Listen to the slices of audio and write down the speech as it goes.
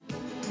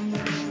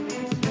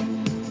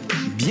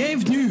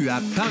Bienvenue à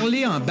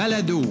Parler en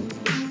balado.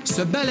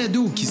 Ce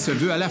balado qui se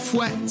veut à la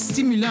fois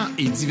stimulant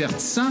et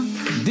divertissant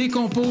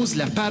décompose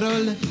la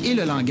parole et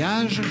le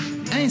langage,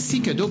 ainsi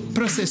que d'autres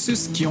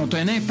processus qui ont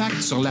un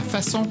impact sur la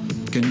façon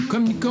que nous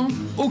communiquons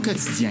au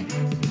quotidien.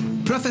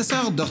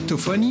 Professeur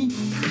d'orthophonie,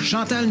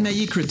 Chantal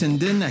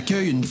Maillet-Crittenden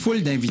accueille une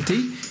foule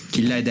d'invités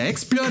qui l'aident à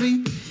explorer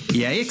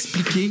et à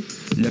expliquer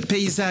le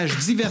paysage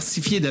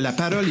diversifié de la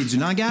parole et du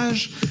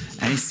langage,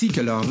 ainsi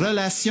que leur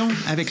relation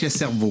avec le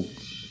cerveau.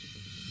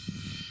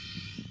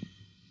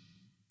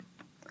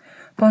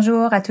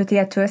 Bonjour à toutes et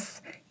à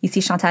tous, ici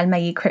Chantal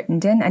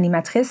Maillet-Crittenden,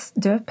 animatrice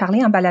de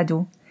Parler en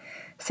balado.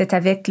 C'est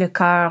avec le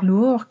cœur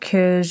lourd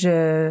que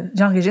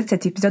j'enregistre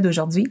cet épisode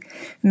aujourd'hui,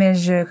 mais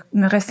je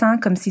me ressens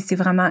comme si c'est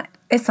vraiment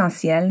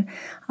essentiel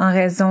en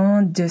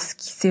raison de ce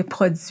qui s'est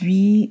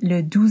produit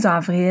le 12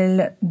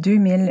 avril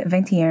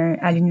 2021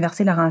 à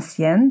l'Université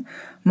Laurentienne,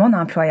 mon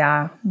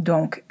employeur.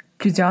 Donc,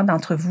 plusieurs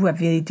d'entre vous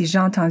avaient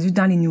déjà entendu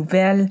dans les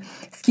nouvelles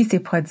ce qui s'est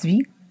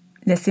produit.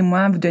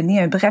 Laissez-moi vous donner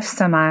un bref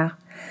sommaire.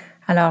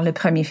 Alors, le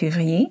 1er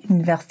février,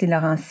 l'Université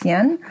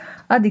Laurentienne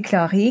a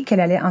déclaré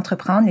qu'elle allait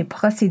entreprendre les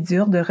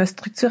procédures de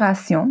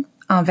restructuration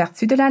en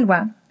vertu de la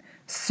loi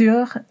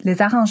sur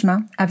les arrangements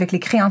avec les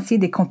créanciers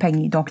des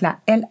compagnies, donc la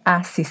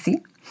LACC,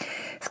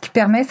 ce qui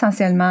permet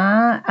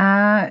essentiellement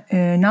à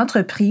une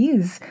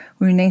entreprise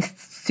ou une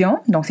institution,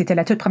 donc c'était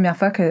la toute première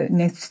fois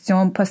qu'une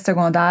institution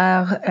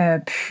postsecondaire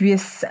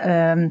puisse,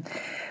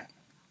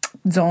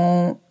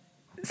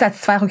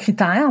 satisfaire aux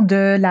critères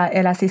de la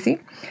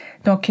LACC,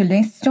 donc que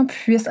l'institution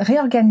puisse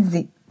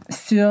réorganiser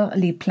sur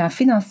les plans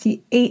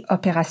financiers et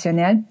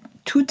opérationnels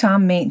tout en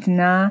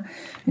maintenant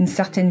une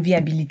certaine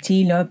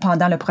viabilité là,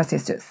 pendant le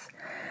processus.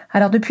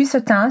 Alors, depuis ce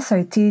temps, ça a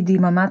été des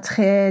moments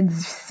très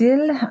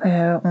difficiles.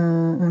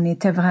 On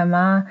était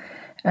vraiment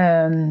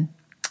dans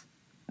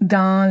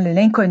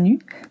l'inconnu,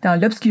 dans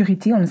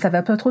l'obscurité. On ne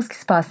savait pas trop ce qui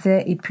se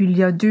passait. Et puis, il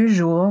y a 2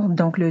 jours,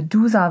 donc le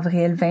 12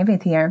 avril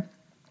 2021,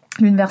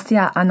 l'université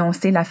a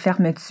annoncé la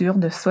fermeture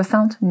de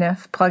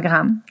 69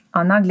 programmes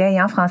en anglais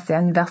et en français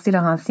à l'Université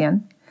Laurentienne,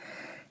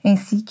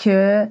 ainsi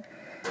que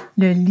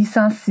le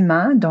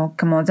licenciement, donc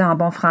comme on dit en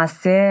bon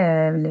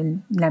français,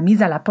 la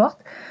mise à la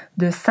porte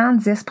de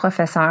 110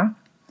 professeurs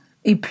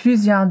et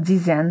plusieurs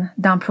dizaines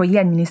d'employés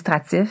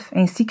administratifs,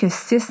 ainsi que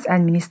 6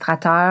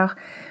 administrateurs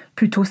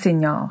plutôt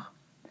seniors.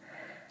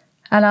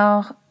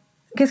 Alors,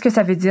 qu'est-ce que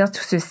ça veut dire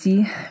tout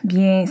ceci?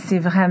 Bien, c'est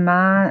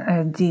vraiment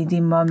des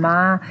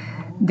moments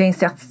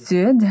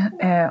d'incertitude.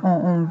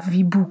 On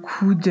vit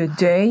beaucoup de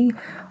deuil,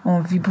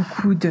 on vit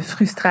beaucoup de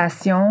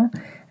frustration.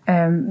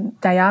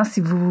 D'ailleurs,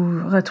 si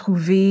vous vous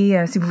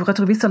retrouvez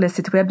sur le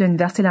site web de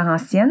l'Université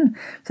Laurentienne,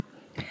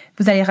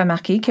 vous allez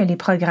remarquer que les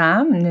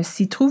programmes ne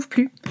s'y trouvent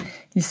plus.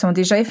 Ils sont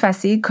déjà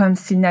effacés comme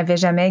s'ils n'avaient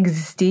jamais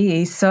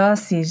existé et ça,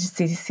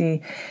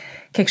 c'est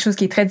quelque chose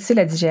qui est très difficile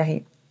à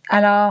digérer.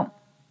 Alors,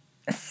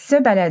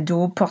 ce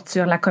balado porte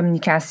sur la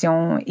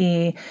communication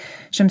et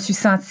je me suis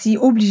sentie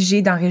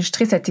obligée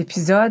d'enregistrer cet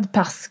épisode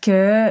parce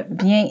que,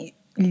 bien,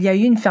 il y a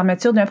eu une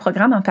fermeture d'un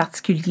programme en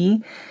particulier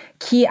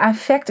qui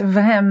affecte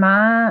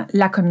vraiment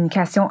la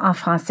communication en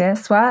français,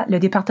 soit le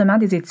département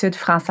des études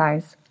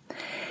françaises.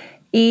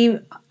 Et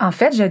en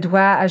fait, je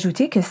dois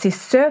ajouter que c'est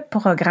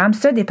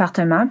ce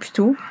département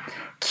plutôt,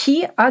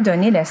 qui a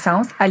donné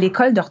naissance à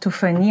l'école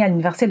d'orthophonie à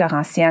l'Université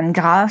Laurentienne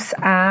grâce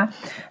à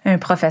un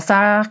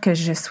professeur que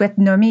je souhaite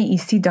nommer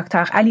ici,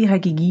 Dr. Ali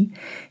Reguigui,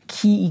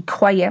 qui y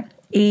croyait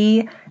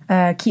et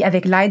qui,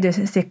 avec l'aide de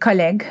ses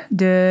collègues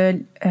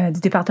du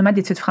département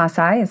d'études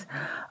françaises,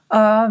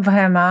 a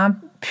vraiment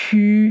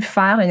pu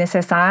faire le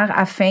nécessaire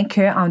afin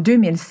qu'en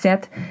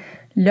 2007,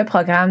 le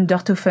programme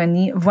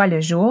d'orthophonie voit le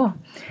jour.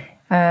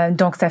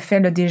 Donc, ça fait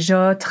là,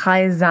 déjà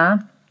 13 ans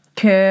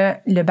que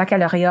le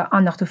baccalauréat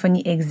en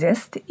orthophonie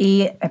existe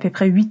et à peu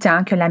près 8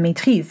 ans que la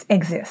maîtrise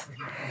existe.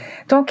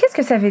 Donc, qu'est-ce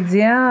que ça veut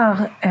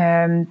dire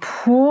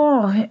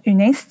pour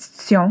une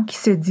institution qui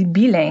se dit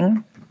bilingue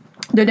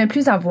de ne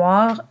plus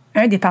avoir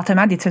un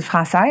département d'études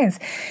françaises?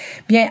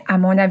 Bien, à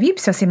mon avis,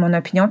 puis ça c'est mon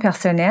opinion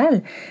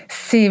personnelle,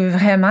 c'est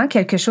vraiment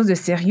quelque chose de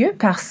sérieux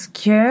parce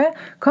que,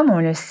 comme on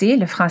le sait,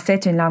 le français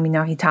est une langue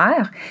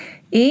minoritaire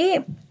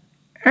et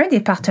un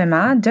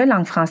département de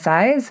langue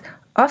française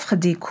offre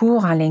des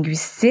cours en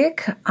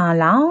linguistique, en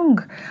langue,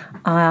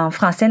 en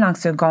français langue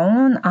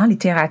seconde, en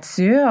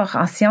littérature,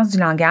 en sciences du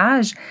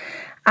langage,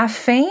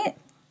 afin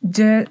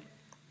de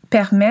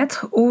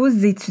permettre aux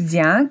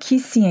étudiants qui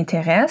s'y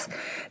intéressent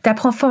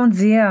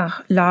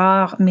d'approfondir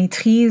leur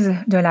maîtrise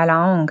de la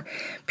langue.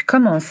 Puis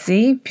comme on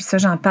sait, puis ça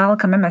j'en parle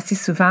quand même assez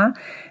souvent,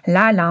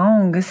 la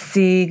langue,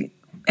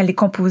 elle est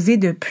composée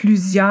de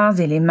plusieurs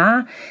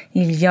éléments.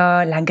 Il y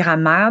a la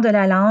grammaire de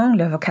la langue,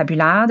 le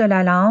vocabulaire de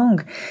la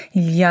langue.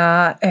 Il y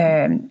a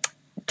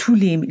tous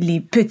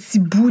les petits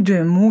bouts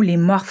de mots, les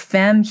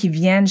morphèmes qui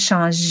viennent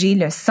changer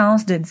le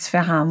sens de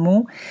différents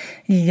mots.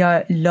 Il y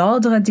a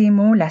l'ordre des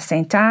mots, la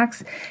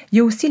syntaxe. Il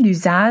y a aussi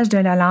l'usage de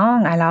la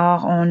langue.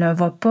 Alors, on ne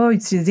va pas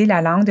utiliser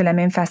la langue de la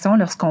même façon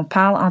lorsqu'on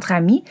parle entre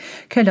amis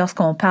que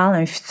lorsqu'on parle à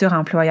un futur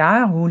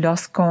employeur ou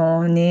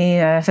lorsqu'on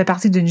fait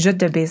partie d'une joute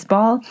de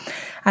baseball.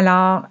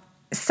 Alors,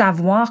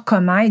 savoir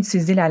comment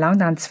utiliser la langue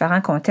dans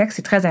différents contextes,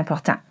 c'est très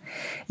important.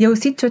 Il y a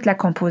aussi toute la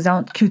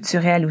composante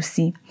culturelle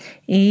aussi.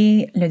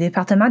 Et le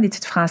département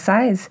d'études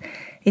françaises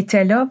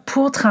était là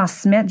pour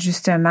transmettre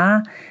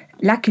justement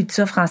la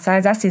culture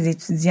française à ses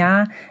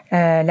étudiants,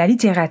 la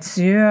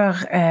littérature.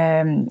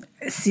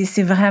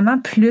 C'est vraiment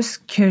plus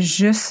que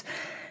juste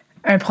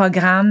un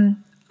programme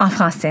en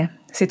français.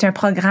 C'est un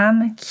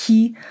programme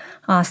qui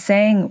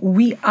enseigne,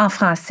 oui, en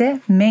français,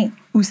 mais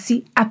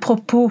aussi à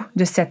propos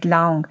de cette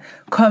langue.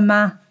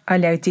 Comment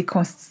elle a été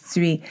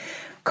constituée,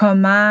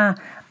 comment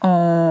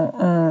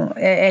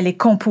elle est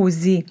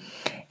composée.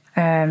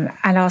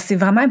 Alors, c'est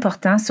vraiment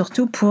important,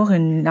 surtout pour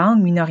une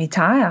langue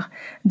minoritaire,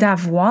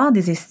 d'avoir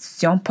des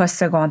institutions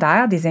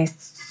postsecondaires, des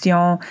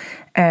institutions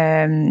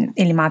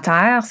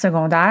élémentaires,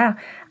 secondaires,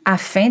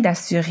 afin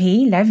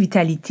d'assurer la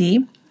vitalité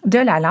de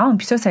la langue.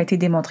 Puis ça a été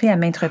démontré à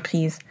maintes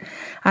reprises.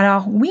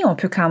 Alors, oui, on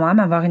peut quand même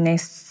avoir une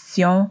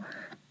institution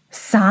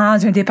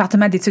sans un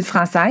département d'études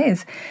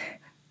françaises,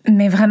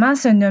 mais vraiment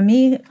se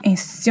nommer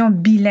institution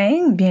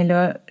bilingue, bien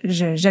là,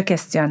 je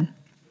questionne.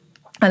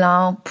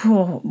 Alors,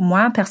 pour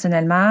moi,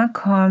 personnellement,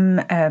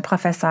 comme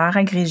professeur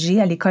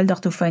agrégé à l'école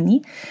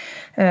d'orthophonie,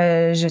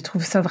 je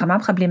trouve ça vraiment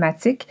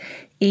problématique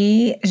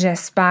et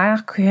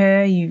j'espère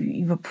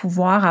qu'il va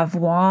pouvoir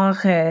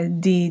avoir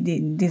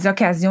des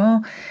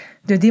occasions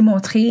de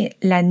démontrer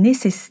la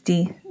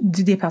nécessité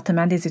du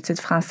département des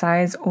études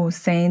françaises au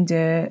sein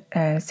de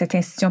cette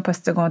institution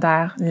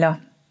postsecondaire-là.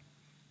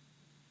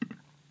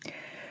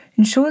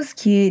 Une chose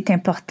qui est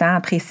importante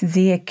à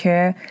préciser est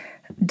que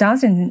dans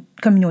une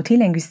communauté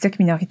linguistique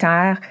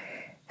minoritaire,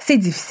 c'est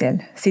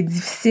difficile. C'est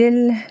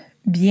difficile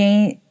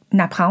bien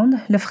apprendre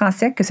le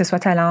français, que ce soit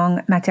ta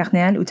langue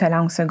maternelle ou ta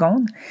langue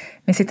seconde,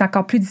 mais c'est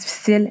encore plus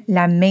difficile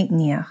la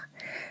maintenir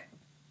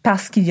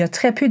parce qu'il y a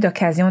très peu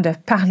d'occasions de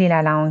parler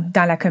la langue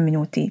dans la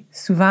communauté.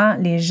 Souvent,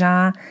 les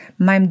gens,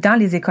 même dans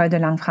les écoles de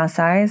langue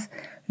française,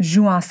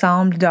 jouent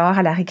ensemble dehors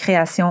à la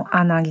récréation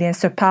en anglais,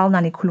 se parlent dans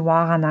les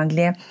couloirs en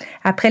anglais.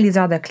 Après les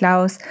heures de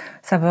classe,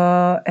 ça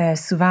va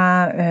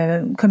souvent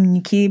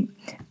communiquer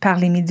par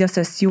les médias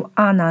sociaux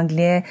en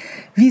anglais,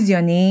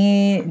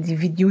 visionner des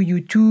vidéos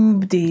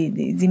YouTube,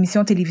 des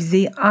émissions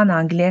télévisées en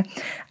anglais.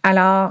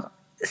 Alors,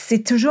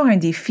 c'est toujours un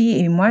défi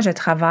et moi, je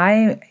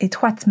travaille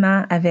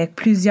étroitement avec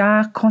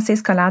plusieurs conseils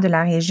scolaires de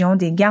la région,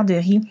 des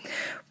garderies,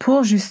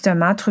 pour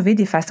justement trouver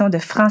des façons de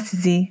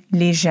franciser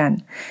les jeunes.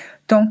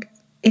 Donc,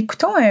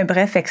 écoutons un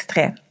bref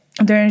extrait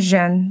d'un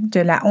jeune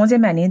de la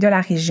 11e année de la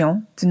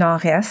région du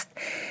Nord-Est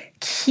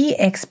qui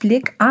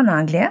explique en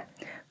anglais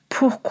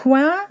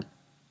pourquoi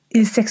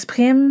il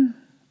s'exprime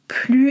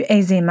plus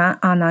aisément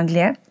en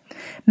anglais,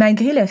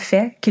 malgré le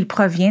fait qu'il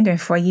provient d'un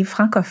foyer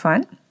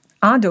francophone,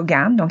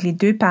 endogame, donc les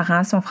deux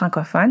parents sont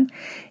francophones,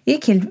 et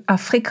qu'il a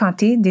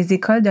fréquenté des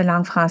écoles de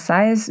langue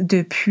française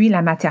depuis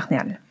la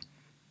maternelle.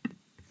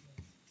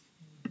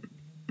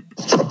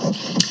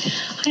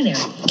 Hi there.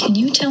 Can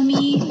you tell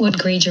me what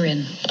grade you're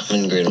in?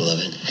 I'm in grade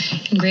 11.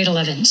 In grade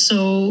 11.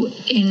 So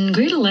in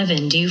grade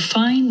 11, do you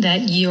find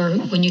that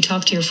when you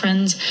talk to your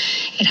friends,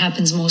 it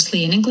happens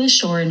mostly in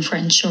English or in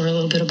French or a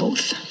little bit of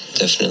both?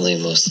 Definitely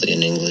mostly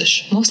in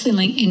English. Mostly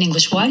in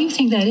English. Why do you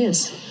think that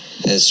is?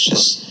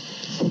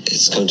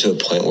 It's come to a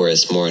point where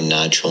it's more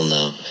natural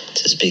now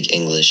to speak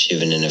English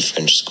even in a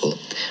French school.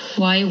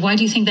 Why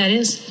do you think that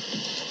is?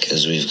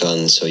 Because we've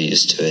gotten so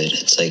used to it.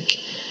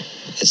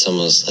 It's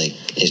almost like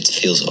it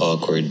feels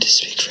awkward to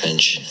speak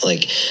French.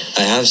 Like,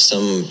 I have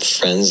some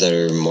friends that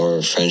are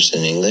more French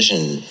than English,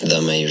 and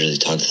I usually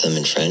talk to them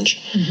in French.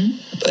 Mm-hmm.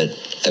 But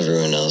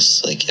everyone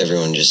else,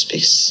 everyone just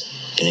speaks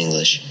in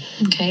English.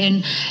 Okay,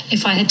 and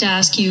if I had to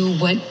ask you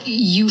what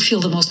you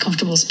feel the most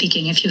comfortable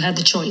speaking, if you had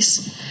the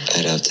choice?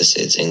 I'd have to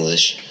say it's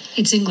English.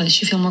 It's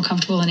English. You feel more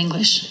comfortable in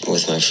English?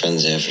 With my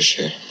friends, yeah, for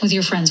sure. With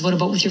your friends. What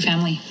about with your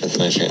family? With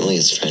my family,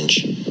 it's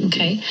French.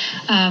 Okay.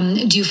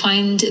 Do you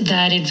find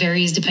that it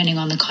varies depending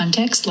on the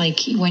context?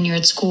 Like when you're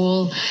at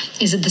school,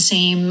 is it the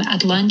same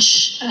at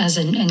lunch as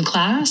in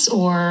class,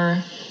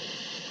 or?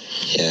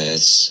 Yeah,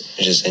 it's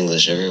just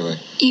English everywhere.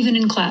 Even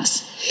in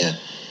class? Yeah.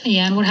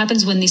 Yeah, and what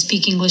happens when they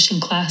speak English in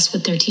class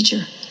with their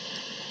teacher?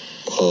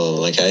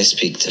 Well, I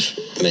speak to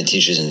my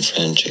teachers in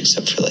French,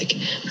 except for,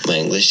 my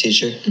English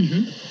teacher.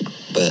 Mm-hmm.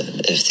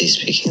 But if they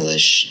speak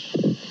English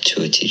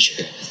to a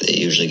teacher, they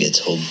usually get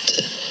told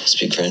to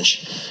speak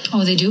French.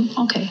 Oh, they do?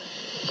 Okay.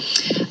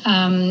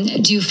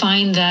 Do you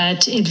find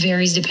that it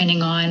varies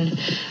depending on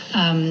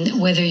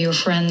whether your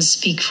friends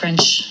speak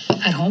French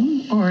at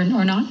home or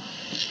not?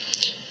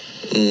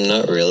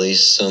 Not really.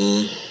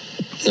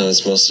 No,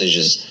 it's mostly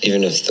just,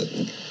 even if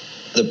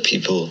the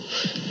people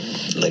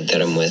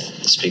that I'm with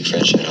speak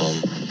French at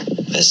home,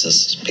 I still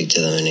speak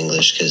to them in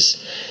English because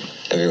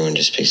everyone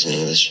just speaks in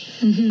English.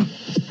 Mm-hmm.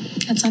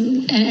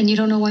 And you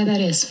don't know why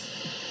that is?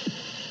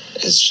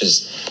 It's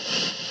just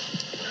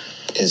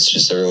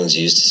everyone's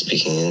used to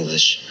speaking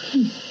English.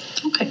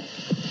 Okay.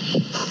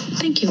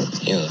 Thank you.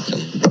 You're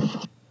welcome.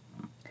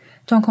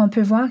 Donc, on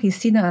peut voir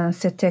ici dans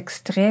cet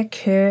extrait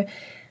que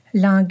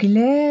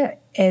l'anglais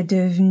est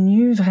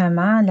devenu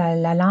vraiment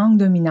la langue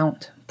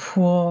dominante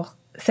pour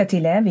cet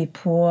élève et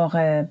pour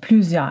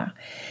plusieurs.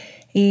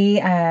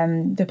 Et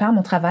de par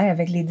mon travail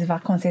avec les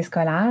divers conseils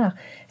scolaires,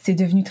 c'est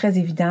devenu très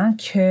évident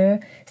que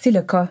c'est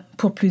le cas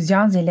pour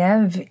plusieurs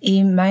élèves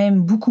et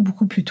même beaucoup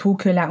plus tôt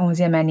que la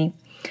 11e année.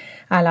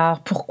 Alors,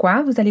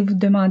 pourquoi, vous allez vous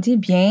demander?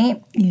 Bien,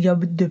 il y a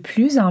de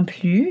plus en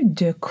plus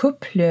de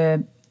couples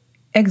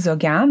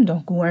exogames,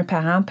 donc où un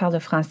parent parle le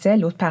français,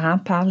 l'autre parent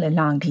parle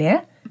l'anglais.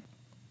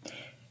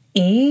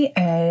 Et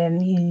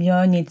il y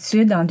a une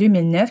étude en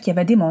 2009 qui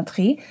avait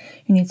démontré,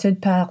 une étude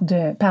par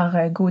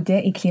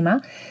Gaudet et Clément,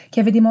 qui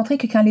avait démontré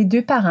que quand les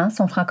deux parents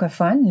sont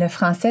francophones, le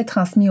français est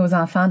transmis aux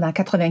enfants dans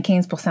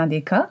 95%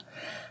 des cas,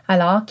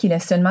 alors qu'il est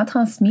seulement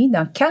transmis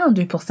dans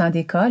 42%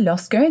 des cas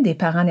lorsqu'un des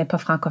parents n'est pas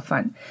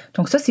francophone.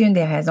 Donc ça, c'est une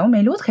des raisons.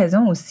 Mais l'autre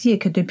raison aussi est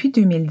que depuis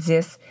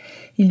 2010,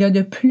 il y a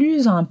de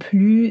plus en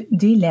plus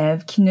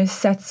d'élèves qui ne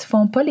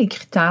satisfont pas les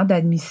critères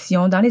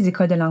d'admission dans les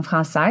écoles de langue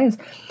française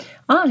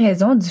en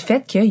raison du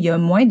fait qu'il y a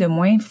moins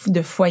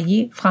de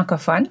foyers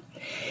francophones.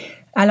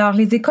 Alors,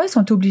 les écoles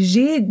sont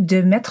obligées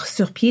de mettre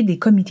sur pied des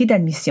comités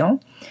d'admission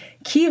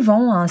qui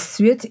vont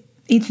ensuite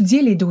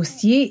étudier les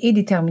dossiers et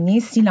déterminer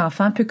si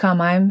l'enfant peut quand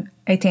même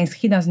être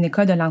inscrit dans une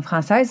école de langue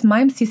française,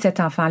 même si cet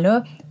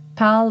enfant-là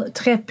parle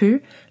très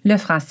peu le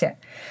français.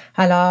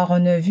 Alors,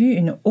 on a vu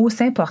une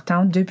hausse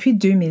importante depuis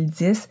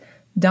 2010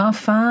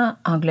 d'enfants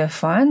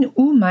anglophones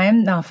ou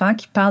même d'enfants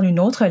qui parlent une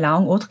autre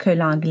langue autre que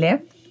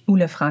l'anglais ou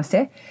le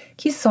français,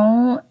 qui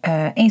sont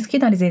inscrits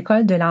dans les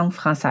écoles de langue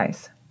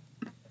française.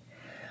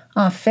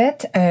 En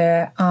fait,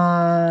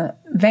 en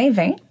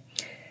 2020,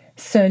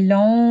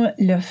 selon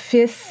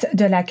l'Office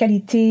de la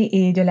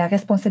qualité et de la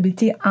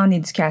responsabilité en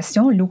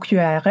éducation,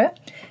 l'OQRE,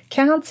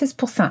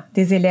 46%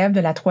 des élèves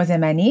de la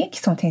 3e année qui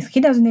sont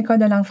inscrits dans une école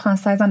de langue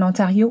française en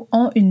Ontario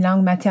ont une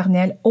langue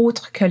maternelle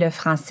autre que le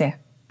français.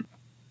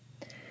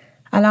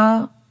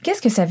 Alors,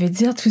 qu'est-ce que ça veut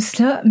dire tout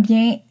cela?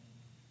 Bien,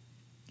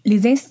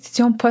 les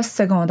institutions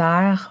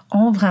postsecondaires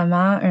ont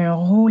vraiment un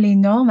rôle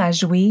énorme à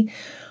jouer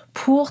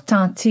pour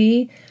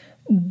tenter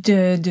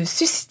de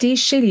susciter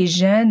chez les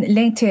jeunes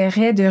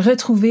l'intérêt de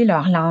retrouver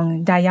leur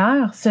langue.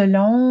 D'ailleurs,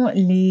 selon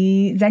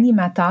les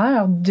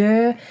animateurs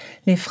de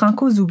Les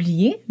Francos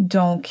oubliés,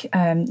 donc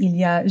il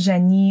y a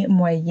Janie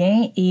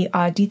Moyen et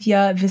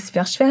Aditya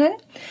Visvershven,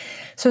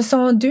 ce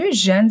sont deux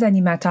jeunes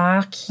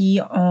animateurs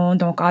qui ont,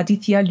 donc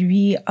Aditya,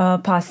 lui, a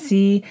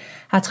passé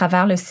à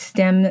travers le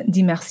système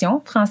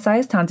d'immersion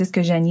française, tandis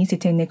que Janie,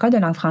 c'était une école de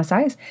langue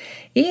française.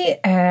 Et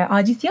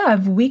Aditya a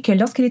avoué que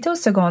lorsqu'il était au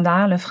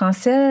secondaire, le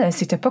français,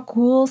 c'était pas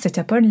cool,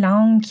 c'était pas une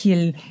langue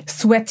qu'il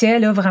souhaitait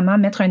là, vraiment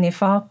mettre un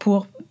effort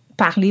pour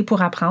parler,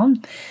 pour apprendre.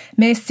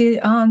 Mais c'est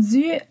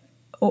rendu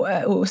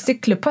au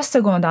cycle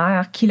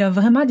postsecondaire qu'il a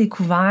vraiment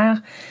découvert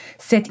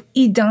cette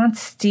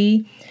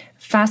identité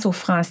face au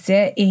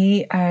français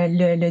et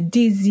le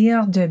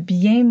désir de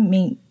bien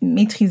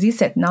maîtriser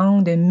cette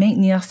langue, de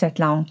maintenir cette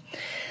langue.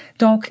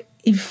 Donc,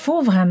 il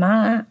faut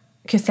vraiment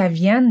que ça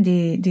vienne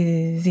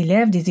des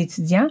élèves, des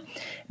étudiants,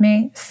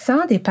 mais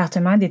sans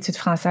département d'études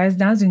françaises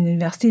dans une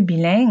université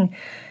bilingue,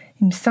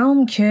 il me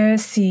semble que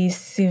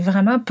c'est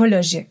vraiment pas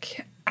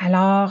logique.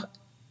 Alors,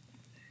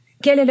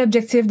 quel est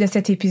l'objectif de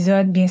cet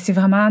épisode? Bien, c'est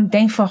vraiment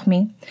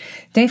d'informer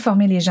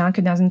les gens que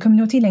dans une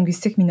communauté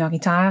linguistique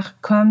minoritaire,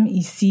 comme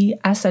ici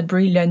à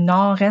Sudbury, le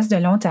nord-est de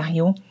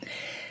l'Ontario,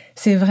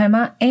 c'est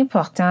vraiment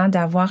important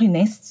d'avoir une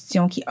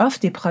institution qui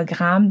offre des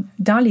programmes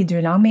dans les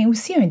deux langues, mais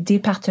aussi un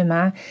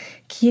département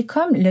qui est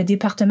comme le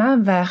département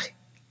vers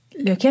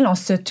lequel on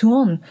se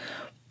tourne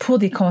pour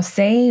des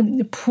conseils,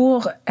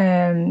 pour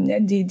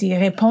des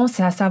réponses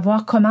à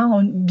savoir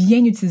comment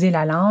bien utiliser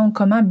la langue,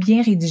 comment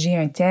bien rédiger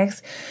un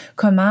texte,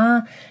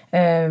 comment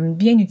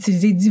bien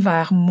utiliser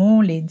divers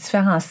mots, les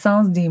différents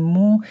sens des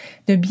mots,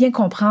 de bien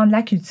comprendre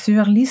la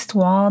culture,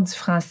 l'histoire du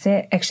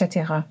français, etc.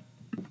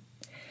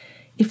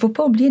 Il ne faut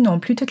pas oublier non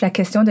plus toute la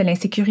question de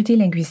l'insécurité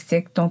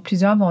linguistique. Donc,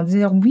 plusieurs vont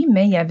dire oui,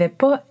 mais il n'y avait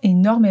pas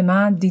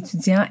énormément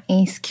d'étudiants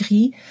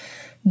inscrits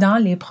dans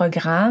les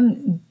programmes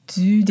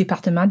du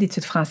département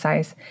d'études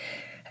françaises.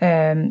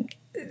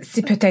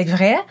 C'est peut-être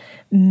vrai,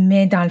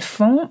 mais dans le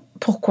fond,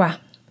 pourquoi?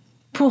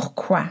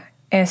 Pourquoi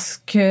est-ce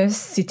que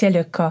c'était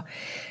le cas?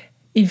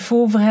 Il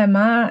faut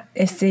vraiment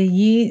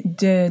essayer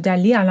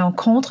d'aller à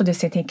l'encontre de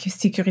cette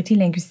insécurité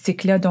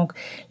linguistique-là. Donc,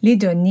 les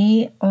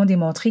données ont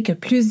démontré que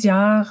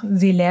plusieurs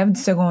élèves du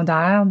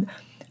secondaire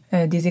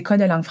des écoles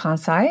de langue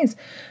française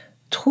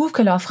trouvent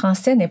que leur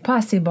français n'est pas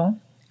assez bon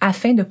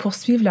afin de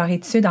poursuivre leur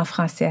étude en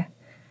français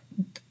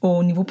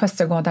au niveau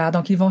postsecondaire.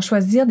 Donc, ils vont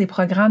choisir des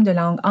programmes de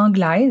langue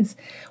anglaise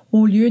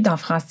au lieu d'en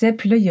français.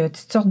 Puis là, il y a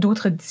toutes sortes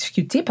d'autres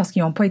difficultés parce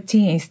qu'ils n'ont pas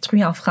été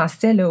instruits en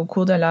français là, au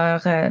cours de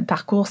leur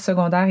parcours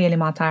secondaire et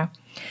élémentaire.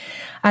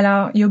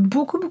 Alors, il y a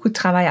beaucoup de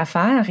travail à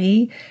faire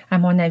et, à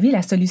mon avis,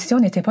 la solution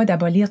n'était pas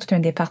d'abolir tout un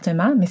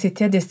département, mais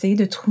c'était d'essayer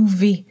de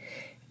trouver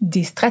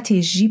des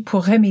stratégies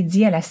pour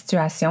remédier à la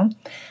situation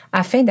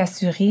afin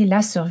d'assurer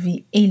la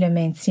survie et le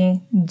maintien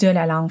de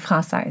la langue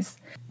française.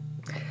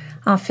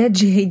 En fait,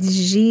 j'ai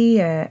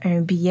rédigé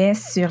un billet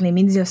sur les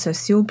médias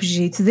sociaux puis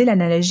j'ai utilisé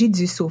l'analogie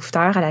du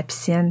sauveteur à la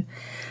piscine.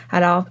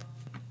 Alors,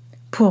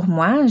 pour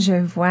moi, je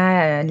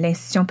vois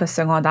l'institution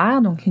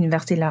postsecondaire, donc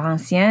l'Université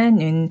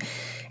Laurentienne, une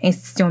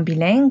institution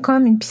bilingue,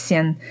 comme une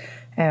piscine.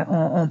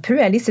 On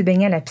peut aller se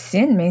baigner à la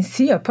piscine, mais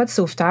s'il n'y a pas de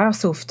sauveteur,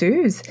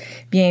 sauveteuse,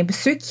 bien,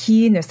 ceux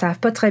qui ne savent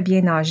pas très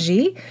bien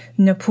nager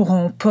ne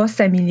pourront pas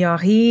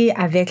s'améliorer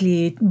avec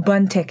les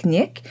bonnes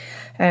techniques.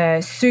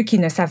 Ceux qui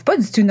ne savent pas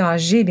du tout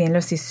nager, bien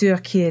là, c'est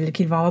sûr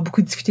qu'ils vont avoir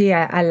beaucoup de difficultés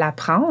à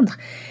l'apprendre.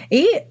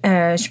 Et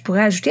je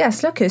pourrais ajouter à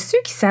cela que ceux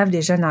qui savent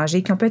déjà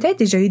nager, qui ont peut-être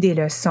déjà eu des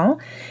leçons,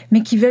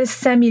 mais qui veulent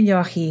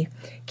s'améliorer,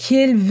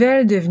 qu'ils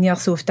veulent devenir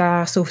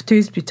sauveteurs,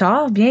 sauveteuses plus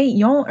tard, bien,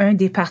 ils ont un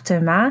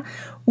département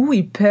où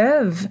ils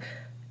peuvent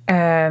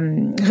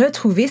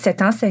retrouver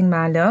cet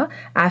enseignement-là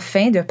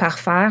afin de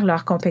parfaire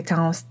leurs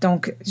compétences.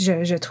 Donc,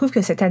 je trouve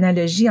que cette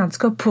analogie, en tout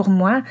cas pour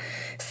moi,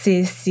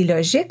 c'est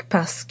logique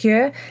parce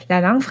que la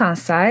langue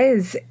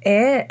française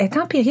est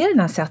en péril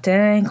dans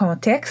certains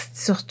contextes,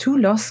 surtout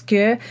lorsque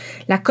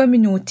la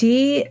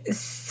communauté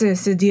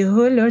se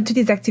déroule, là, toutes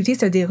les activités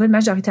se déroulent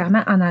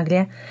majoritairement en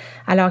anglais.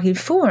 Alors, il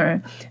faut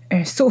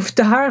un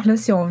sauveteur, là,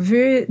 si on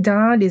veut,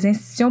 dans les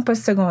institutions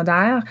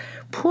postsecondaires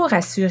pour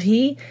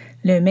assurer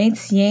le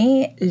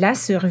maintien, la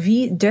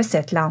survie de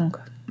cette langue.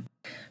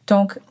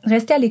 Donc,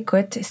 restez à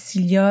l'écoute.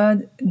 S'il y a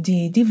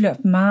des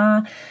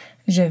développements,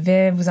 je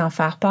vais vous en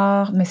faire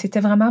part, mais c'était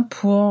vraiment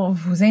pour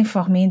vous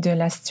informer de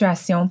la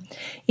situation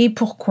et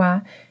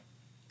pourquoi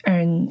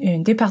un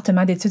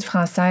département d'études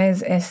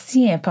françaises est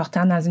si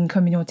important dans une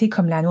communauté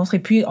comme la nôtre. Et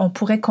puis, on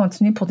pourrait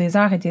continuer pour des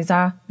heures et des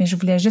heures, mais je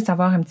voulais juste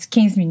avoir un petit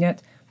 15 minutes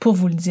pour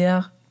vous le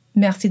dire.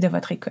 Merci de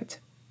votre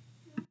écoute.